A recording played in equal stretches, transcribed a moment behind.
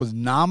was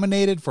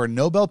nominated for a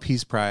Nobel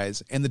Peace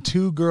Prize, and the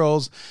two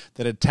girls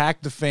that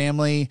attacked the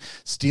family,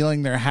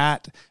 stealing their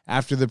hat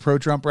after the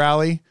pro-Trump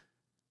rally,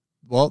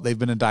 well, they've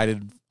been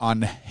indicted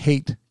on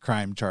hate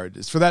crime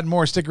charges. For that and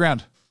more, stick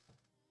around.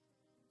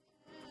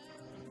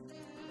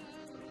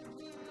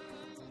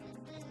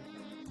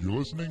 You're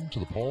listening to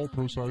the Paul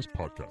Procise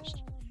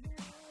Podcast.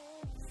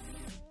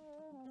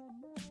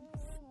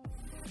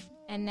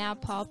 And now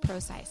Paul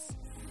Procise.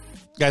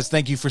 Guys,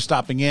 thank you for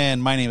stopping in.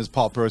 My name is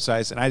Paul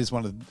Procise, and I just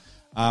wanted to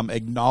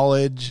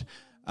acknowledge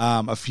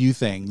a few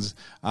things.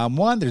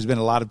 One, there's been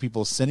a lot of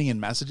people sending in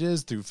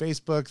messages through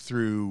Facebook,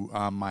 through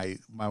my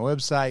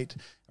website,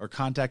 or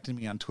contacting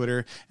me on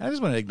Twitter. And I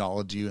just want to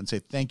acknowledge you and say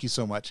thank you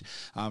so much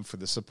for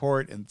the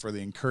support and for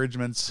the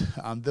encouragements.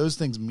 Those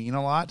things mean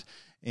a lot.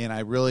 And I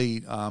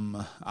really,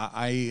 I'm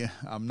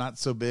not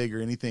so big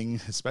or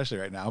anything, especially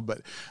right now,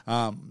 but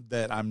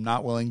that I'm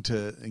not willing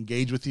to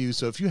engage with you.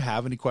 So if you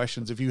have any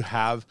questions, if you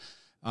have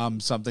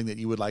something that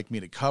you would like me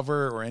to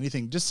cover or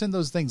anything, just send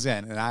those things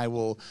in and I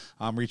will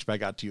reach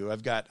back out to you.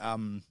 I've got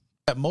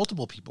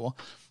multiple people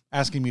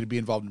asking me to be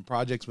involved in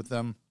projects with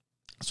them.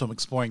 So I'm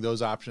exploring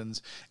those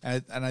options.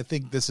 And I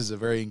think this is a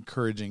very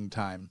encouraging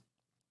time.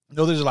 I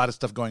know there's a lot of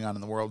stuff going on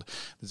in the world.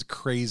 It's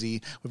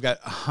crazy. We've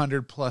got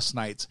 100+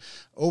 nights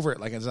over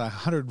it. Like it's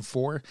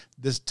 104.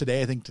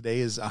 I think today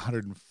is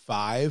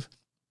 105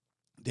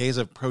 days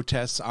of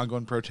protests,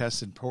 ongoing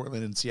protests in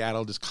Portland and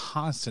Seattle, just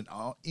constant,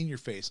 all in your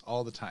face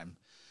all the time.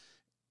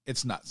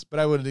 It's nuts. But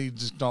I would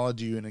just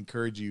acknowledge you and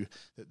encourage you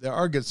that there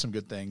are some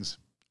good things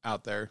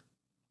out there.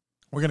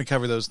 We're going to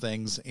cover those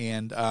things,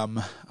 and I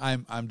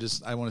want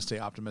to stay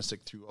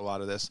optimistic through a lot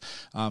of this.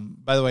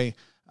 By the way,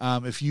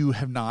 if you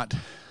have not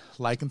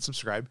like and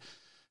subscribe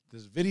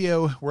this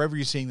video, wherever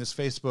you're seeing this,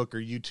 Facebook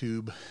or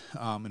YouTube.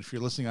 And if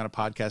you're listening on a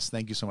podcast,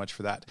 thank you so much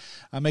for that.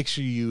 Make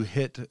sure you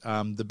hit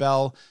the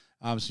bell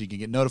so you can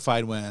get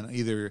notified when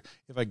either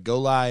if I go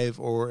live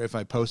or if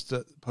I post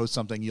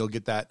something, you'll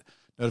get that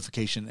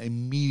notification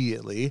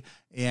immediately.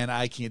 And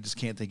I can't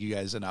thank you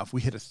guys enough.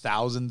 We hit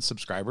 1,000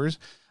 subscribers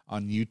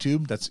on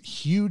YouTube. That's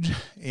huge.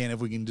 And if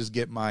we can just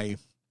get my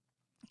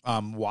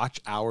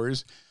watch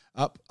hours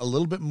up a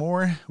little bit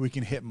more, we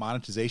can hit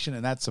monetization,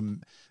 and that's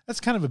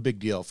kind of a big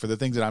deal for the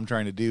things that I'm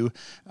trying to do,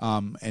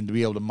 and to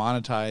be able to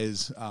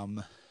monetize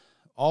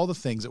all the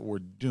things that we're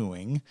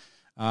doing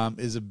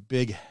is a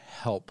big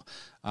help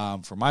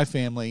for my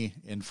family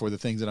and for the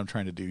things that I'm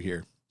trying to do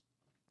here.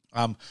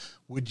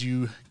 Would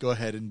you go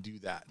ahead and do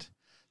that?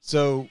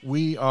 So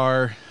we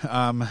are,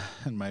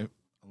 and my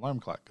alarm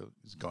clock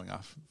is going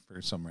off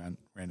for some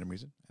random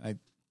reason, and I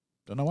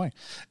don't know why.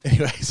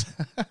 Anyways,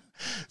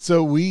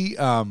 so we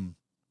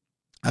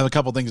I have a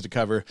couple things to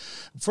cover.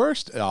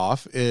 First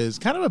off is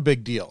kind of a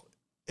big deal.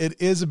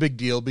 It is a big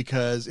deal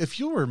because if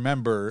you'll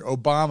remember,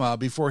 Obama,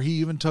 before he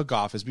even took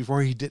office,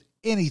 before he did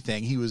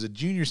anything, he was a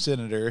junior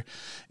senator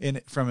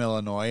from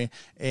Illinois,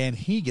 and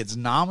he gets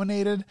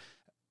nominated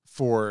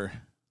for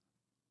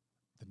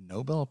the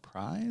Nobel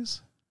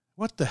Prize.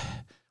 What the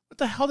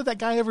hell did that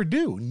guy ever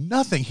do?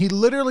 Nothing. He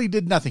literally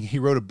did nothing. He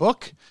wrote a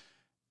book,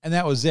 and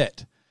that was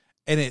it.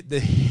 And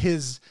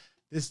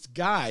this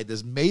guy,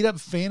 this made-up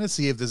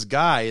fantasy of this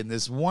guy and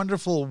this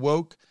wonderful,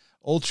 woke,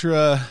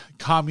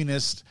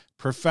 ultra-communist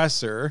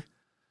professor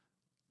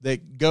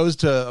that goes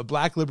to a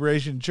black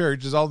liberation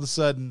church is all of a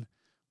sudden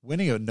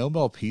winning a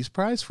Nobel Peace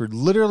Prize for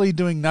literally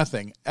doing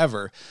nothing,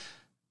 ever.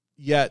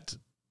 Yet,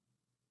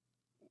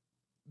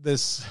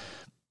 this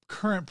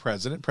current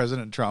president,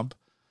 President Trump,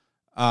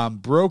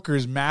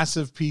 brokers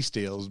massive peace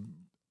deals,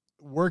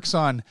 works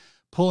on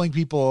pulling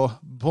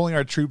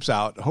our troops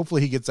out.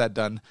 Hopefully he gets that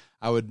done.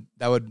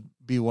 That would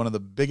be one of the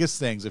biggest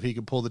things if he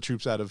could pull the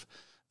troops out of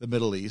the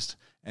Middle East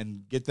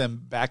and get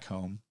them back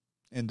home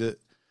into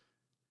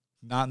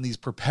not in these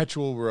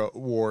perpetual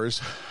wars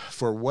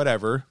for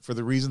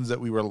the reasons that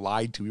we were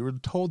lied to. We were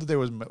told that there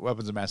was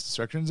weapons of mass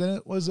destruction, and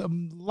it was a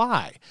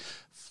lie,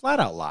 flat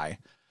out lie.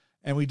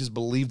 And we just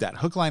believed that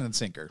hook, line, and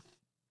sinker.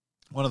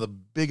 One of the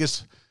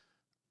biggest,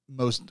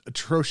 most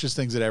atrocious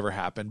things that ever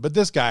happened. But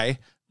this guy,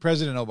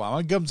 President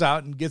Obama, comes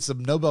out and gets the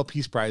Nobel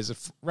Peace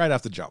Prize right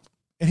off the jump.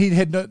 And he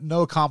had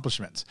no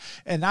accomplishments.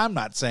 And I'm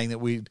not saying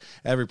that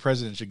every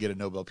president should get a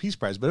Nobel Peace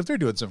Prize, but if they're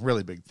doing some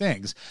really big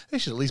things, they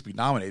should at least be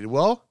nominated.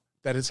 Well,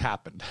 that has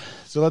happened.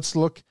 So let's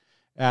look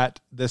at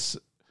this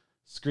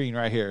screen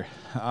right here.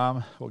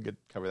 We'll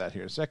cover that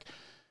here in a sec.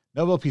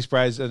 Nobel Peace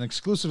Prize, an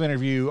exclusive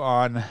interview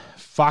on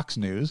Fox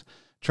News.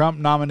 Trump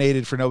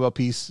nominated for Nobel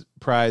Peace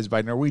Prize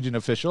by Norwegian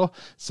official,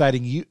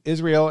 citing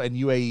Israel and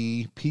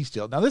UAE peace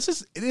deal. Now, it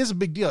is a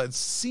big deal. It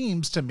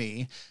seems to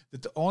me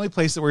that the only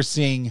place that we're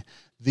seeing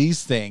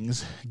these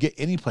things get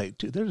any play.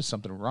 Dude, there's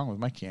something wrong with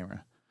my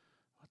camera.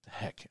 What the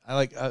heck? I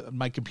like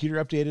my computer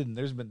updated, and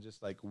there's been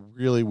just like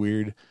really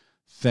weird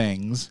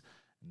things,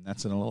 and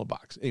that's in a little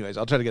box. Anyways,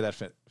 I'll try to get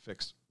that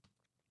fixed.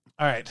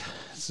 All right,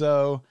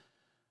 so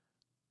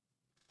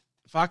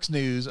Fox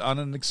News on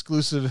an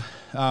exclusive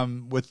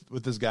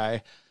with this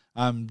guy,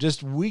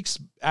 just weeks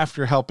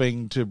after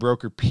helping to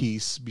broker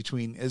peace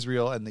between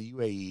Israel and the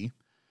UAE.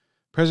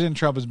 President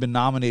Trump has been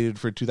nominated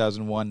for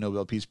 2001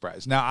 Nobel Peace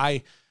Prize. Now,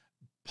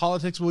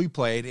 politics will be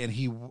played, and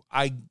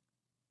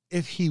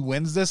if he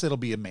wins this, it'll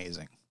be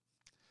amazing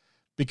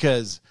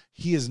because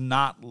he is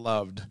not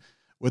loved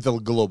with the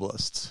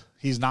globalists.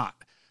 He's not.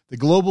 The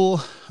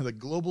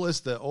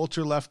globalist, the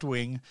ultra left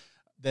wing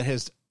that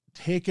has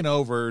taken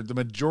over the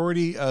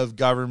majority of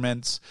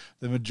governments,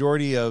 the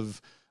majority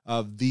of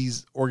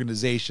these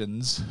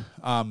organizations,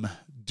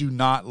 do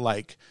not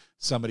like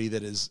somebody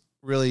that is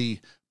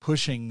really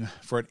pushing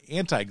for an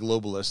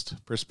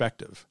anti-globalist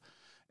perspective.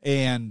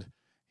 And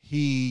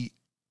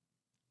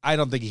I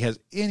don't think he has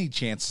any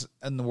chance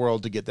in the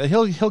world to get that.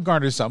 He'll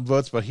garner some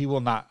votes, but he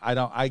will not.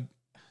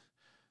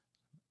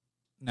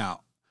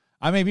 Now,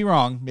 I may be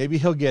wrong. Maybe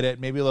he'll get it.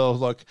 Maybe they'll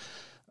look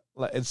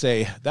and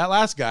say, that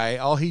last guy,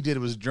 all he did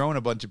was drone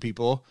a bunch of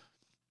people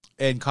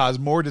and cause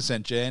more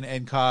dissension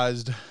and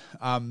caused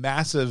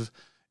massive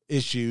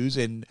issues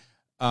and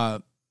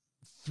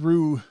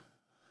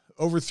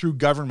overthrew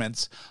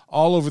governments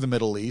all over the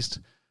Middle East,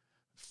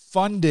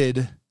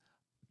 funded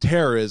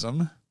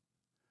terrorism.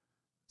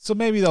 So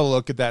maybe they'll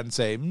look at that and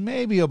say,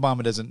 maybe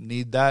Obama doesn't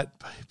need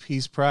that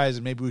peace prize,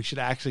 and maybe we should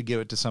actually give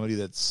it to somebody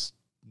that's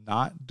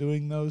not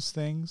doing those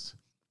things.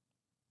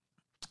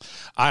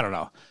 I don't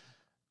know.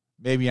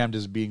 Maybe I'm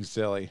just being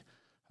silly.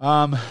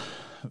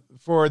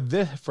 For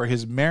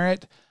his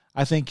merit,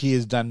 I think he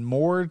has done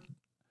more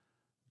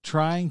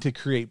trying to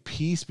create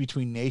peace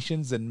between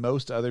nations than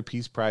most other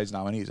Peace Prize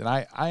nominees. And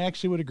I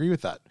actually would agree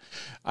with that.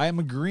 I am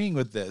agreeing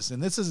with this.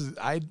 And this is,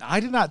 I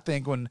did not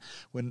think when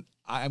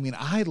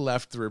I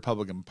left the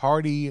Republican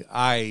Party,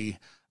 I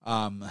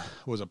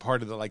was a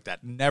part of that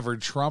Never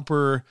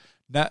Trumper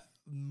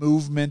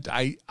movement.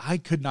 I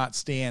could not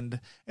stand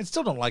and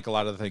still don't like a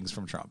lot of the things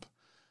from Trump.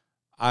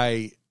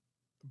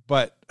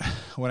 But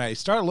when I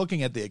start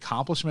looking at the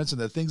accomplishments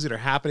and the things that are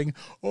happening,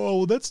 oh,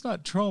 well, that's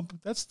not Trump.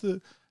 That's his,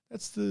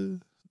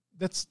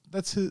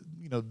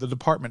 the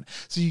department.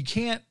 So you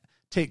can't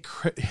take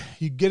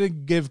you got to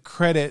give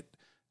credit,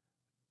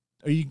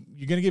 or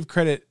you're going to give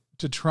credit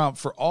to Trump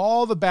for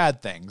all the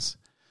bad things,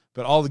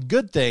 but all the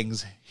good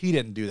things, he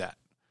didn't do that.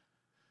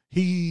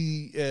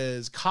 He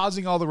is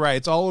causing all the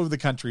riots all over the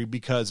country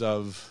because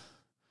of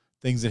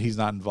things that he's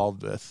not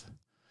involved with.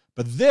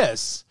 But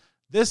this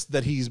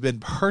that he's been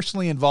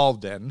personally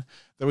involved in,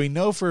 that we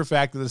know for a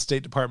fact that the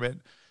State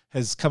Department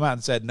has come out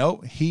and said, no,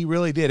 he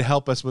really did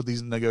help us with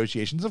these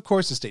negotiations. Of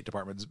course, the State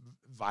Department's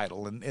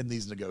vital in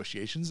these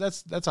negotiations.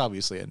 That's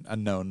obviously a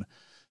known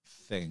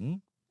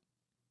thing.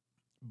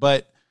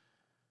 But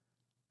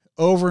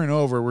over and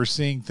over, we're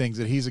seeing things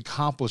that he's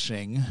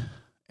accomplishing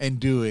and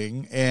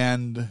doing,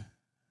 and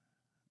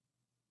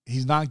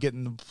he's not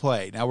getting the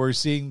play. Now we're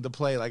seeing the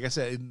play, like I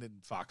said, in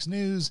Fox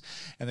News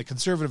and the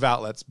conservative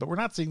outlets, but we're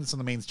not seeing this on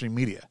the mainstream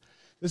media.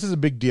 This is a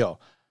big deal.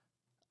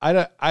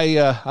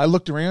 I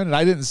looked around and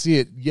I didn't see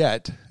it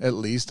yet, at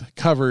least,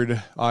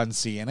 covered on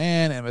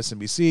CNN,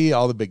 MSNBC,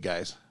 all the big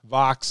guys.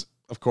 Vox,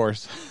 of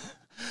course.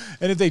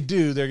 And if they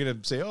do, they're going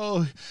to say,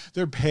 oh,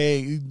 they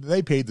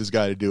paid this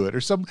guy to do it.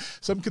 Or some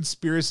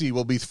conspiracy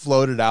will be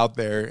floated out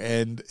there,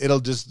 and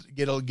it'll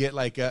get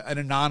like an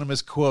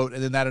anonymous quote,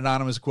 and then that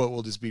anonymous quote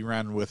will just be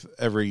run with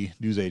every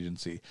news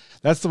agency.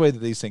 That's the way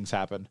that these things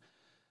happen.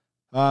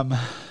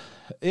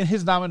 In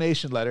his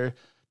nomination letter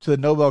to the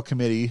Nobel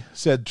Committee,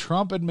 said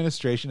Trump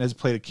administration has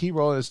played a key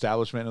role in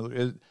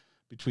establishment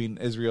between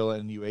Israel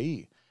and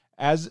UAE.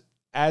 As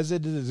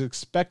it is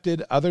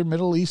expected, other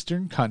Middle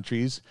Eastern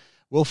countries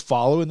will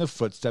follow in the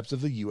footsteps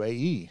of the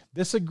UAE.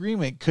 This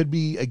agreement could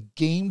be a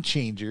game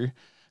changer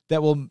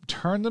that will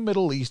turn the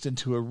Middle East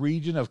into a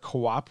region of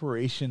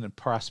cooperation and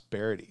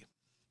prosperity.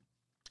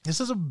 This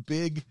is a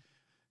big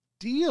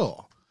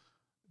deal.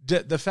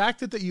 The fact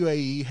that the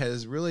UAE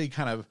has really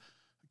kind of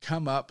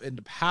come up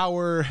into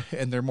power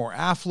and they're more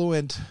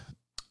affluent,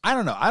 I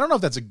don't know. I don't know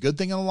if that's a good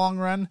thing in the long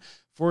run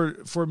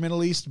for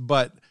Middle East,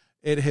 but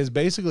it has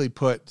basically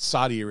put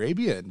Saudi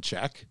Arabia in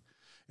check.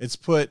 It's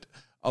put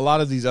a lot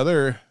of these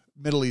other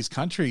Middle East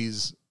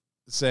countries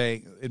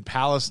saying in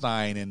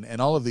Palestine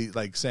and all of these,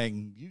 like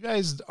saying, you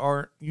guys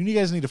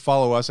need to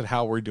follow us at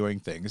how we're doing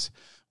things.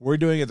 We're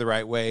doing it the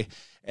right way.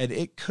 And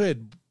it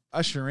could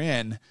usher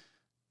in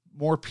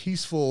more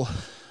peaceful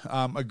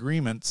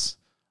agreements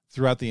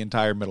throughout the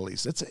entire Middle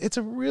East. It's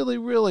a really,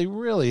 really,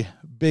 really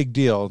big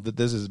deal that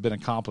this has been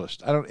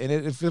accomplished.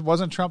 If it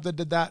wasn't Trump that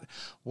did that,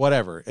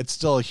 whatever, it's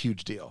still a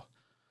huge deal.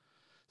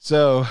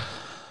 So,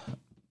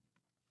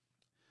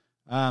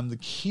 the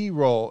key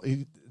role,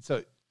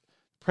 the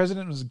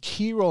president was a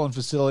key role in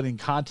facilitating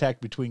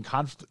contact between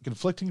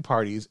conflicting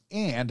parties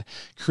and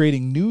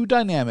creating new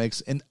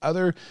dynamics in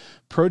other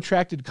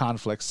protracted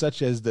conflicts,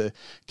 such as the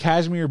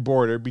Kashmir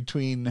border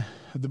between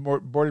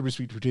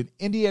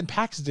India and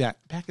Pakistan.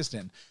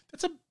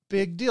 That's a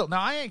big deal.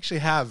 Now, I actually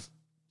have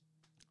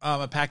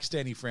a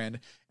Pakistani friend,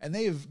 and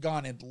they have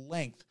gone at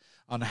length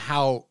on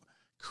how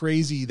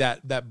crazy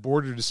that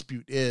border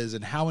dispute is,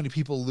 and how many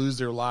people lose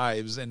their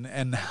lives, and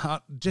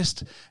how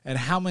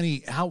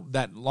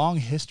that long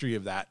history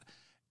of that.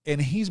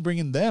 And he's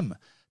bringing them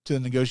to the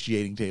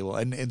negotiating table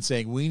and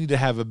saying we need to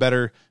have a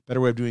better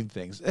way of doing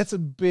things. That's a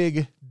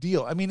big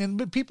deal. I mean,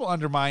 and people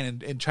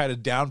undermine and try to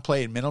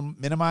downplay and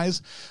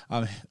minimize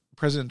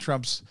President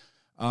Trump's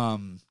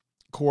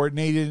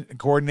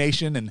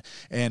coordination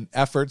and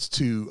efforts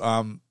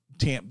to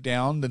tamp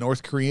down the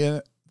North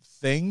Korea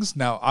things.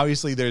 Now,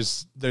 obviously,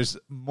 there's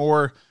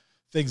more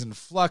things in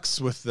flux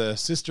with the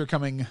sister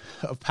coming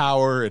of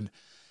power, and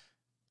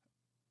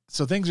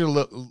so things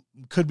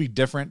could be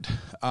different.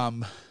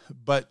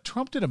 But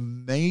Trump did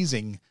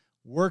amazing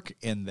work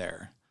in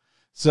there.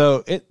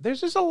 So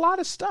there's just a lot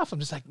of stuff. I'm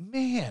just like,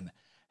 man,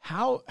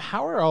 how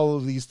are all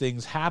of these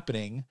things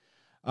happening?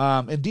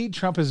 Indeed,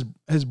 Trump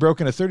has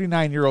broken a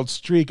 39-year-old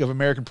streak of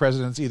American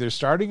presidents either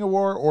starting a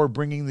war or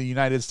bringing the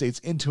United States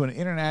into an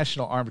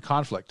international armed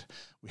conflict.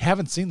 We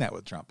haven't seen that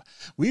with Trump.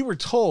 We were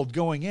told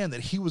going in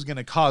that he was going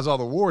to cause all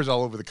the wars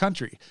all over the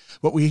country.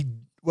 What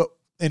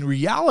in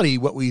reality,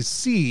 what we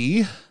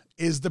see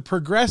is the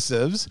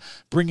progressives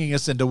bringing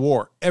us into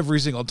war every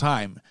single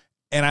time.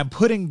 And I'm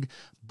putting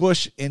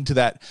Bush into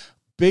that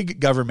big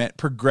government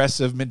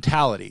progressive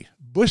mentality.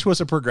 Bush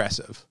was a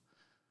progressive.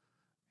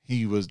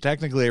 He was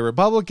technically a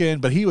Republican,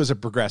 but he was a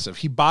progressive.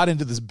 He bought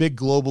into this big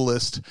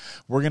globalist,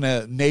 we're going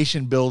to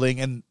nation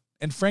building.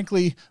 And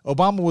frankly,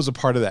 Obama was a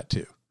part of that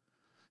too.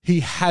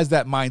 He has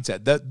that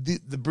mindset that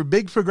the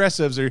big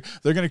progressives they're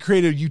going to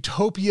create a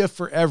utopia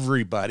for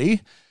everybody.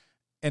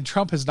 And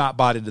Trump has not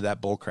bought into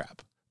that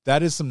bullcrap.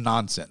 That is some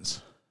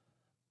nonsense.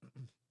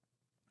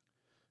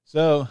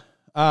 So,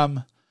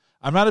 I'm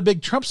not a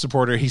big Trump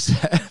supporter, he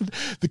said.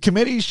 The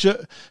committee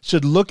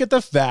should look at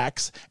the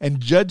facts and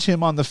judge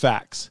him on the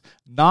facts,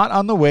 not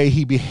on the way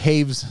he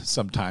behaves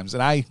sometimes.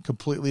 And I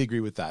completely agree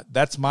with that.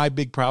 That's my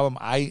big problem.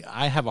 I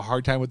have a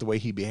hard time with the way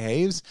he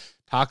behaves,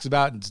 talks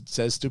about and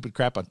says stupid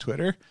crap on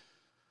Twitter.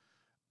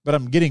 But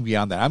I'm getting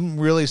beyond that. I'm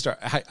really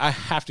I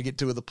have to get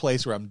to the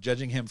place where I'm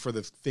judging him for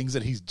the things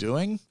that he's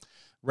doing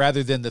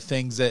rather than the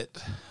things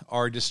that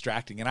are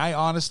distracting. And I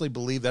honestly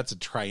believe that's a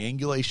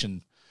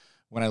triangulation.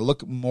 When I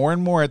look more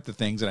and more at the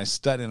things, and I've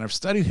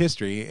studied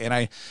history, and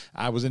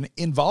I was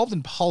involved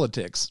in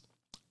politics,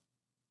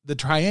 the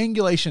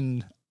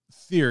triangulation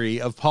theory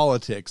of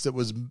politics that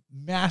was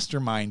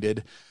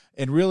masterminded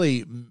and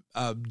really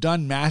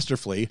done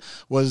masterfully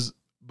was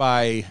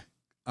by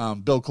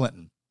Bill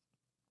Clinton.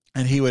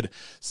 And he would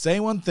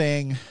say one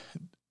thing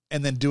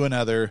and then do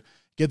another,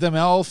 get them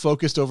all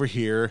focused over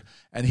here,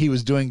 and he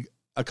was doing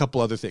a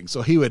couple other things.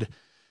 So he would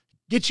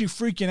get you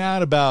freaking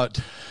out about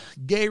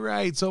gay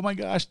rights. Oh my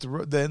gosh.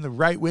 Then the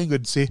right wing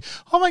would say,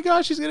 oh my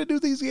gosh, he's going to do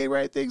these gay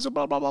right things,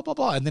 blah, blah, blah, blah,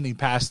 blah. And then he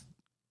passed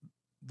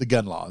the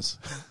gun laws.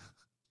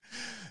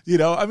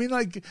 I mean,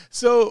 like,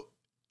 so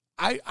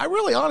I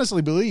really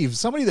honestly believe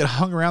somebody that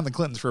hung around the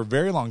Clintons for a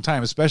very long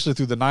time, especially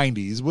through the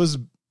 90s, was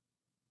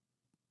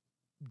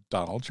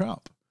Donald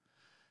Trump.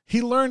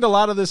 He learned a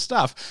lot of this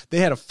stuff. They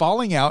had a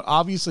falling out,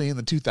 obviously, in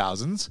the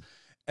 2000s,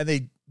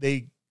 and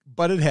they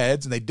butted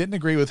heads, and they didn't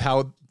agree with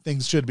how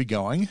things should be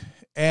going.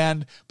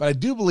 But I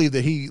do believe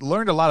that he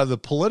learned a lot of the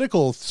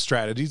political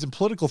strategies and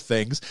political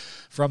things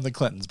from the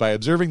Clintons by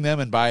observing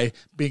them and by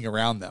being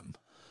around them.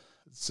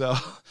 So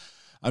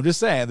I'm just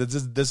saying that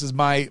this is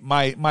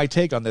my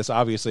take on this.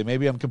 Obviously,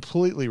 maybe I'm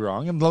completely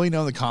wrong, and let me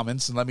know in the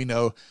comments, and let me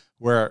know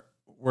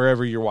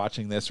wherever you're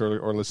watching this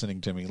or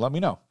listening to me. Let me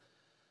know.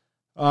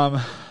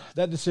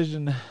 That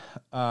decision.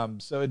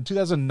 So in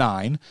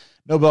 2009,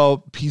 Nobel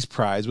Peace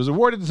Prize was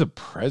awarded to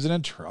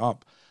President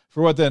Trump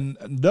for what the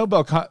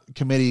Nobel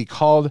Committee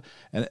called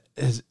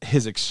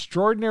his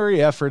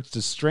extraordinary efforts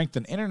to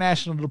strengthen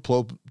international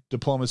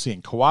diplomacy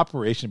and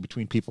cooperation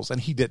between peoples.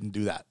 And he didn't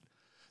do that.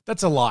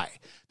 That's a lie.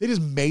 They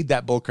just made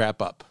that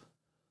bullcrap up.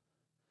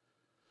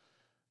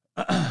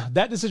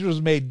 That decision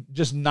was made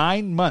just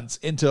 9 months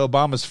into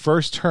Obama's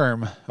first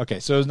term. Okay,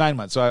 so it was 9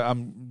 months. So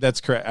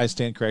that's correct. I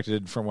stand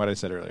corrected from what I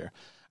said earlier.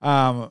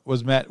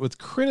 Was met with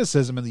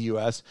criticism in the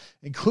U.S.,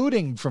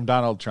 including from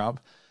Donald Trump,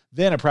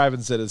 then a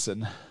private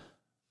citizen.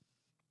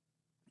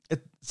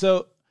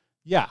 So,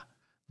 yeah,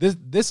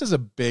 this is a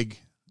big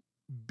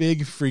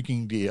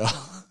freaking deal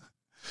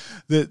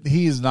that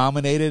he is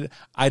nominated.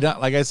 I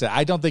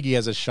don't think he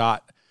has a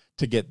shot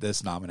to get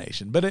this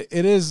nomination, but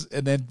it is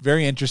a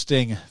very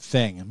interesting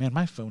thing. Man,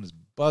 my phone is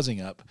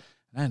buzzing up,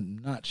 and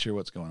I'm not sure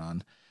what's going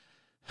on.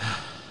 I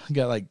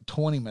got like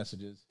 20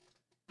 messages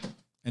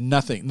and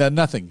nothing.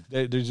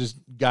 They're just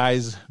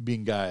guys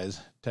being guys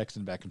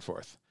texting back and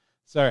forth.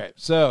 So, all right.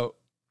 So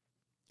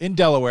in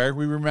Delaware,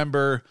 we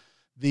remember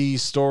the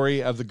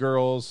story of the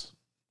girls.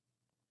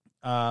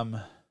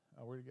 Where'd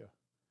it go?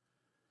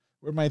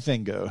 Where'd my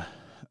thing go?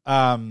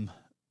 In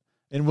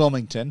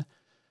Wilmington,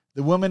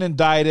 the woman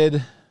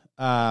indicted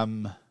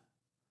on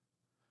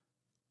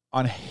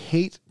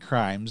hate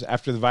crimes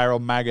after the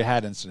viral MAGA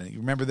hat incident. You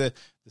remember the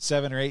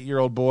 7 or 8 year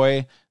old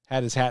boy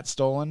had his hat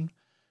stolen?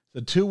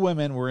 The two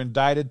women were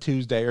indicted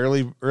Tuesday.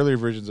 Earlier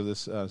versions of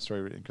this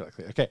story written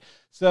incorrectly. Okay,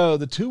 so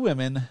the two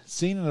women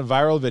seen in a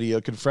viral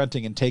video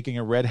confronting and taking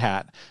a red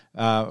hat,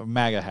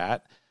 MAGA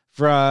hat,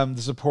 from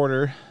the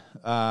supporter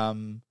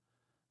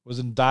was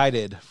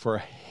indicted for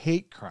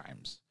hate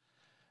crimes.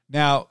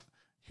 Now,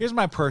 here's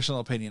my personal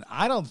opinion.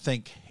 I don't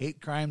think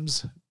hate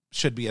crimes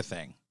should be a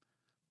thing,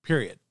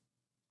 period.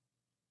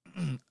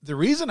 The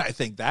reason I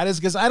think that is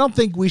because I don't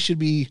think we should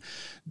be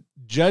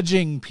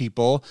judging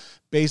people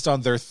based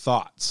on their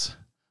thoughts.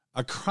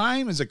 A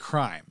crime is a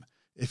crime.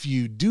 If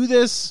you do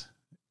this,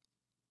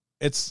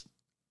 it's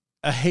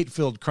a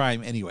hate-filled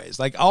crime anyways.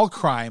 Like, all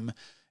crime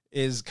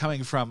is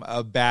coming from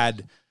a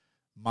bad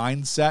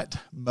mindset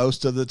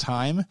most of the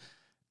time.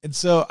 And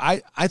so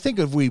I think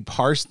if we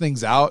parse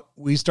things out,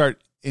 we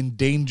start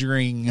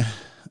endangering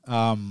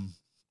the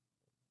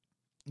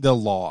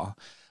law.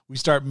 We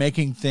start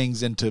making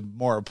things into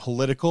more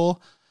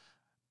political.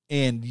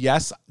 And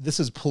yes, this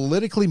is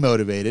politically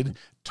motivated,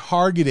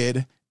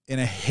 targeted in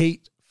a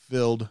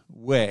hate-filled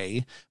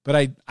way. But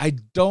I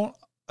don't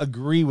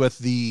agree with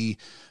the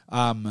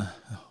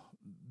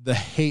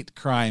hate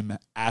crime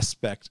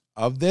aspect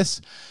of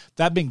this.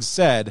 That being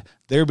said,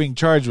 they're being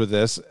charged with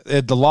this.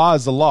 The law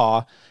is the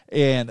law,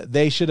 and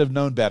they should have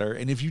known better.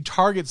 And if you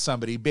target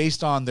somebody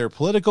based on their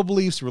political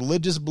beliefs,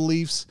 religious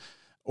beliefs,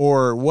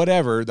 or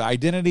whatever, the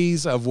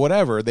identities of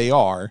whatever they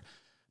are,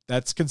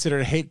 that's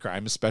considered a hate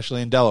crime,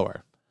 especially in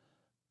Delaware.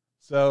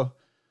 So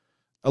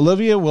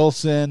Olivia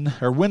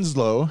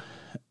Winslow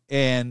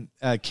and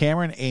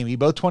Cameron Amy,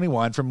 both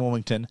 21 from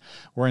Wilmington,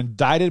 were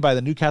indicted by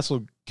the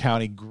Newcastle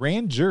County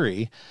grand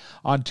jury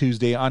on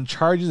Tuesday on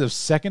charges of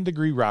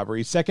second-degree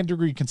robbery,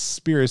 second-degree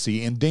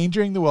conspiracy,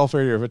 endangering the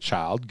welfare of a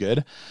child,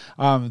 good,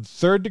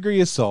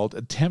 third-degree assault,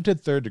 attempted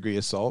third-degree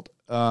assault,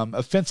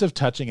 offensive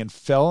touching, and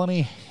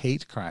felony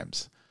hate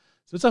crimes.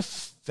 So it's a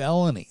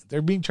felony.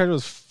 They're being charged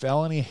with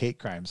felony hate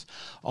crimes,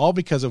 all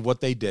because of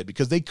what they did,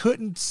 because they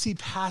couldn't see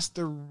past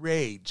their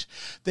rage.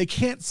 They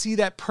can't see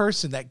that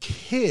person, that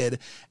kid,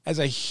 as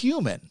a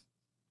human.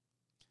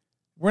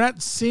 We're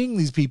not seeing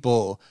these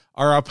people,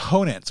 our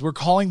opponents. We're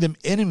calling them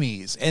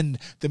enemies. And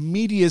the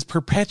media is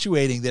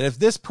perpetuating that if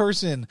this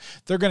person,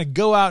 they're going to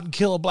go out and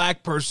kill a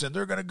black person.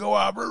 They're going to go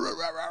out.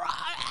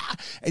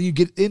 And you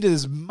get into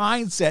this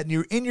mindset, and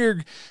you're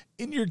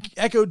in your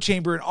echo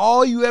chamber, and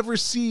all you ever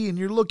see, and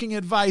you're looking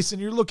at Vice, and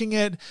you're looking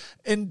at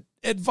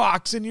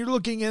Vox, and you're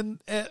looking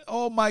at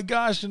oh my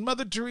gosh, and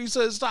Mother Teresa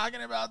is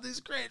talking about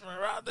this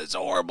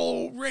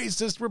horrible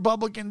racist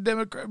Republican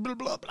Democrat, blah,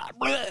 blah, blah,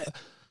 blah.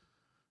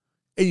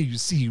 And you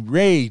see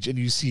rage, and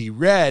you see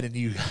red, and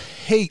you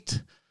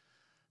hate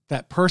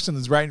that person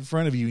that's right in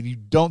front of you, and you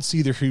don't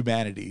see their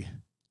humanity,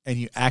 and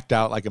you act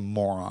out like a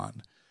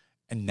moron.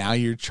 And now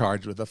you're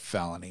charged with a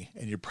felony,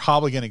 and you're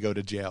probably going to go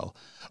to jail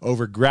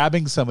over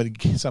grabbing some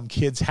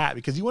kid's hat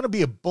because you want to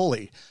be a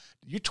bully.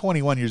 You're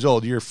 21 years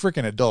old. You're a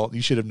freaking adult.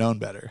 You should have known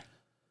better.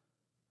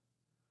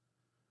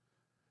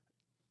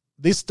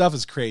 This stuff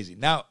is crazy.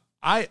 Now,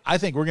 I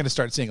think we're going to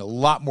start seeing a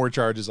lot more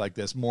charges like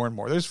this, more and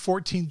more. There's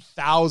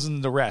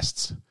 14,000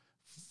 arrests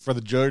for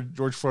the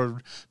George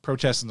Floyd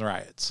protests and the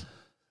riots.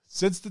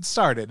 Since it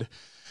started,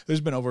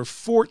 there's been over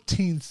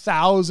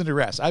 14,000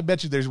 arrests. I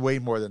bet you there's way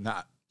more than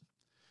that.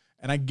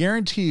 And I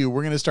guarantee you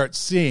we're going to start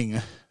seeing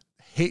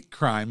hate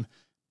crime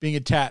being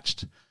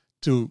attached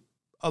to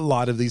a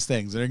lot of these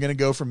things. And they're going to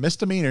go from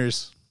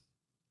misdemeanors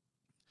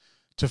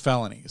to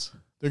felonies.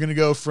 They're going to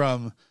go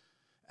from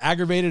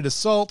aggravated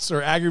assaults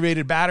or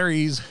aggravated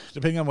batteries,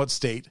 depending on what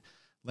state.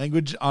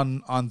 Language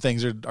on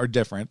things are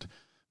different.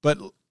 But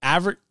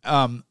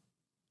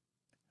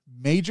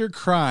major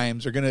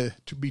crimes are going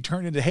to be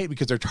turned into hate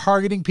because they're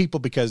targeting people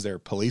because they're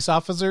police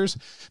officers,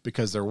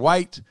 because they're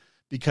white,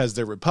 because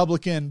they're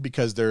Republican,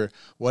 because they're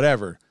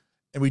whatever.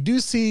 And we do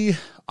see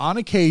on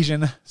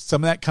occasion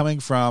some of that coming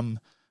from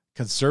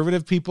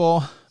conservative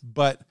people,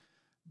 but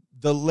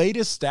the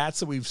latest stats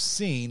that we've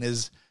seen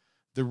is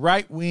the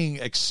right-wing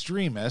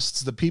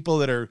extremists, the people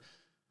that are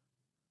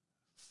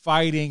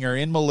fighting or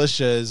in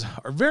militias,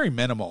 are very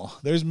minimal.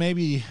 There's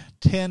maybe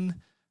 10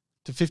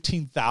 to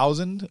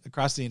 15,000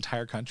 across the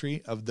entire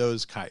country of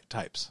those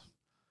types.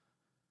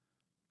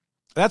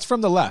 That's from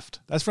the left.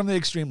 That's from the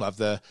extreme left.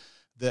 The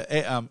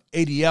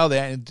ADL, the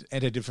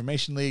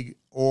Anti-Defamation League,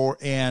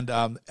 and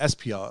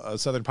SPL,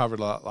 Southern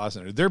Poverty Law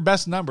Center. Their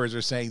best numbers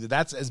are saying that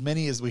that's as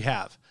many as we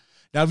have.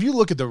 Now, if you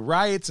look at the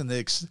riots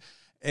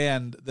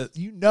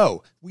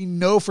we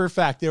know for a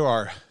fact there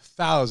are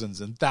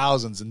thousands and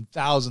thousands and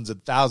thousands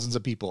and thousands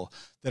of people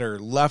that are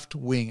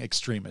left-wing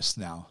extremists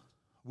now.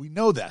 We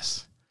know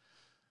this.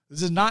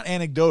 This is not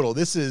anecdotal.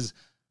 This is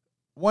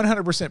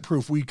 100%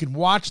 proof. We can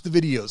watch the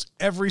videos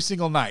every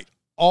single night.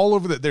 All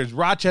over there's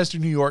Rochester,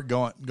 New York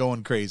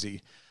going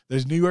crazy.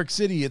 There's New York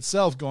City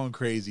itself going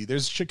crazy.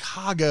 There's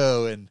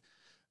Chicago, and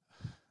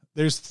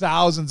there's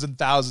thousands and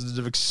thousands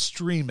of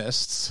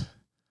extremists.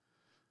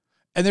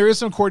 And there is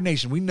some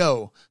coordination. We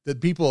know that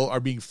people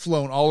are being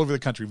flown all over the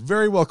country,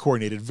 very well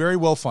coordinated, very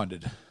well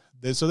funded.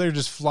 So they're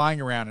just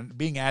flying around and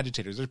being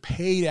agitators. They're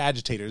paid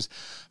agitators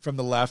from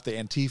the left, the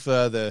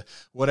Antifa, the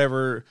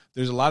whatever.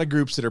 There's a lot of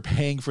groups that are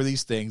paying for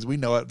these things. We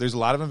know it. There's a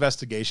lot of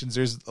investigations.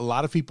 There's a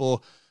lot of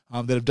people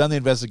that have done the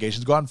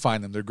investigations. Go out and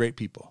find them. They're great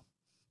people.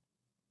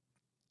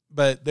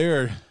 But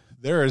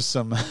there's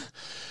some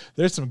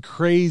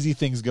crazy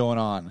things going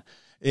on.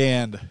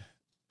 And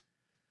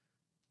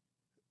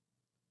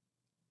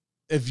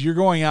if you're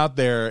going out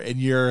there and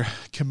you're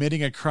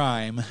committing a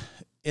crime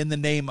in the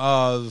name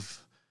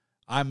of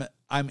I'm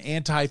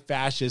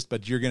anti-fascist,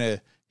 but you're going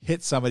to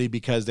hit somebody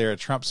because they're a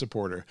Trump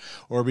supporter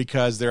or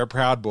because they're a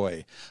Proud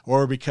Boy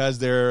or because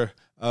they're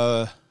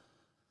a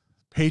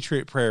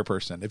Patriot Prayer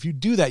person. If you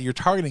do that, you're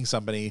targeting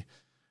somebody.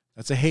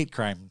 That's a hate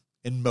crime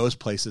in most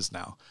places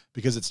now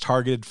because it's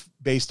targeted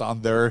based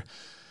on their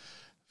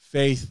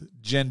faith,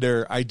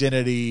 gender,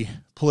 identity,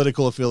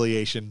 political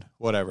affiliation,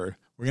 whatever.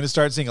 We're going to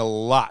start seeing a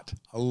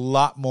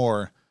lot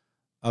more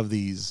of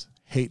these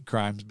hate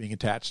crimes being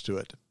attached to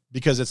it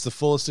because it's the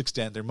fullest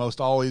extent. They're almost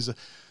always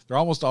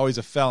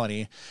a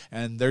felony,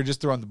 and they're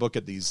just throwing the book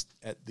at these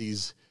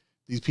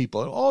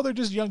people. Oh, they're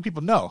just young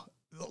people. No,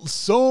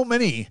 so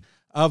many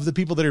of the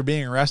people that are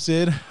being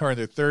arrested are in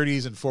their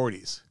 30s and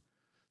 40s.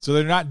 So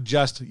they're not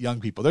just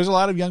young people. There's a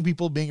lot of young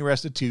people being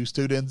arrested too,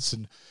 students,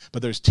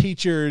 but there's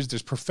teachers,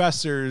 there's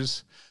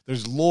professors,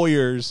 there's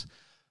lawyers,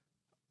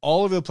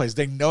 all over the place.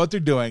 They know what they're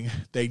doing.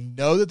 They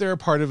know that they're a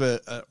part of an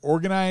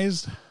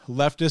organized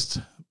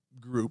leftist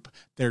group.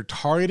 They're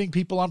targeting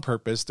people on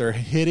purpose. They're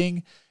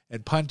hitting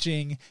and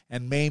punching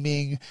and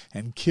maiming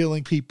and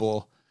killing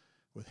people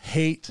with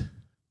hate.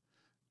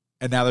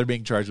 And now they're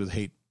being charged with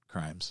hate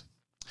crimes.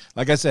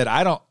 Like I said,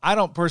 I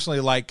don't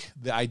personally like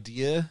the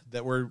idea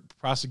that we're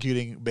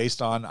prosecuting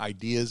based on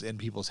ideas in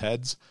people's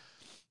heads.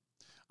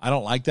 I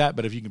don't like that,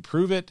 but if you can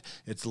prove it,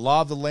 it's the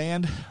law of the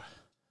land,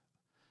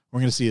 we're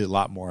going to see a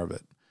lot more of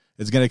it.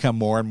 It's going to come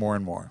more and more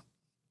and more.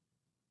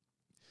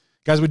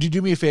 Guys, would you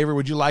do me a favor?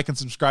 Would you like and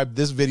subscribe to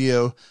this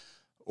video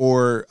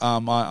or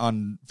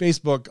on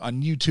Facebook,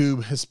 on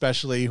YouTube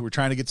especially? We're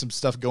trying to get some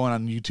stuff going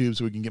on YouTube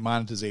so we can get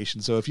monetization.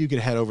 So if you could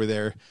head over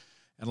there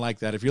and like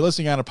that. If you're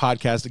listening on a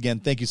podcast, again,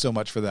 thank you so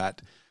much for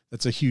that.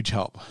 That's a huge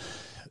help.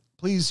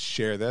 Please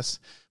share this.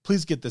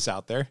 Please get this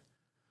out there.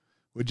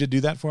 Would you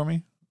do that for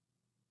me?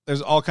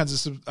 There's all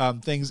kinds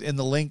of things in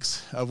the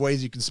links of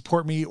ways you can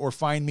support me or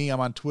find me. I'm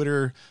on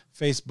Twitter,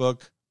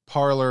 Facebook,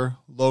 Parler,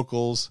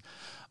 Locals,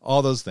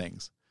 all those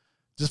things.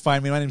 Just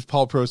find me. My name is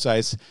Paul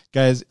Procise.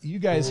 Guys, you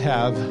guys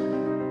have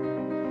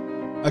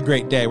a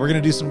great day. We're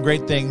going to do some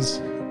great things.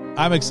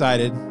 I'm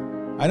excited.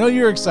 I know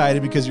you're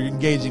excited because you're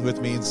engaging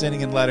with me and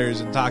sending in letters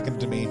and talking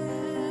to me.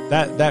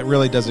 That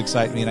really does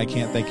excite me, and I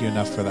can't thank you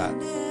enough for that.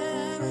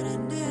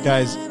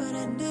 Guys,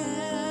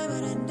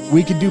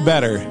 we can do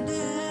better.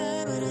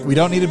 We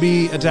don't need to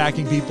be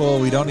attacking people.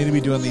 We don't need to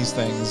be doing these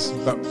things.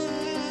 But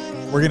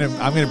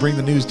I'm gonna bring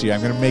the news to you.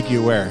 I'm gonna make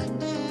you aware.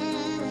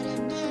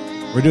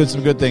 We're doing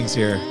some good things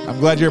here. I'm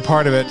glad you're a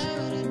part of it.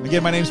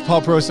 Again, my name's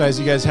Paul Procise.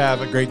 You guys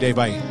have a great day.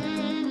 Bye.